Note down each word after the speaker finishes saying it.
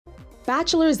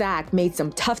Bachelor Zach made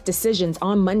some tough decisions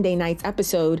on Monday night's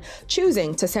episode,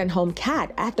 choosing to send home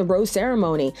Kat at the rose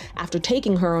ceremony after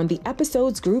taking her on the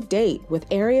episode's group date with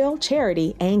Ariel,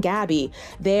 Charity, and Gabby.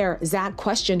 There, Zach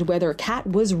questioned whether Kat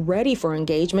was ready for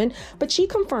engagement, but she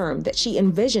confirmed that she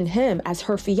envisioned him as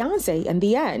her fiancé in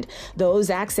the end. Though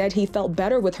Zach said he felt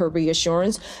better with her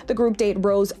reassurance, the group date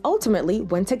rose ultimately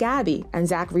went to Gabby, and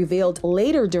Zach revealed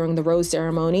later during the rose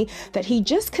ceremony that he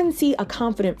just couldn't see a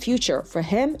confident future for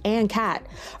him and Kat.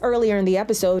 Earlier in the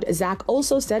episode, Zach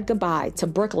also said goodbye to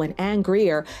Brooklyn and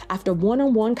Greer after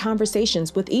one-on-one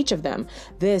conversations with each of them.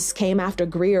 This came after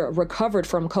Greer recovered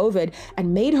from COVID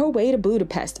and made her way to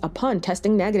Budapest upon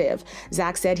testing negative.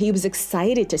 Zach said he was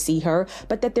excited to see her,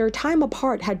 but that their time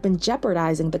apart had been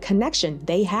jeopardizing the connection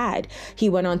they had. He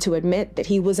went on to admit that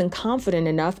he wasn't confident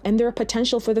enough in their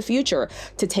potential for the future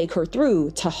to take her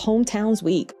through to Hometowns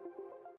Week.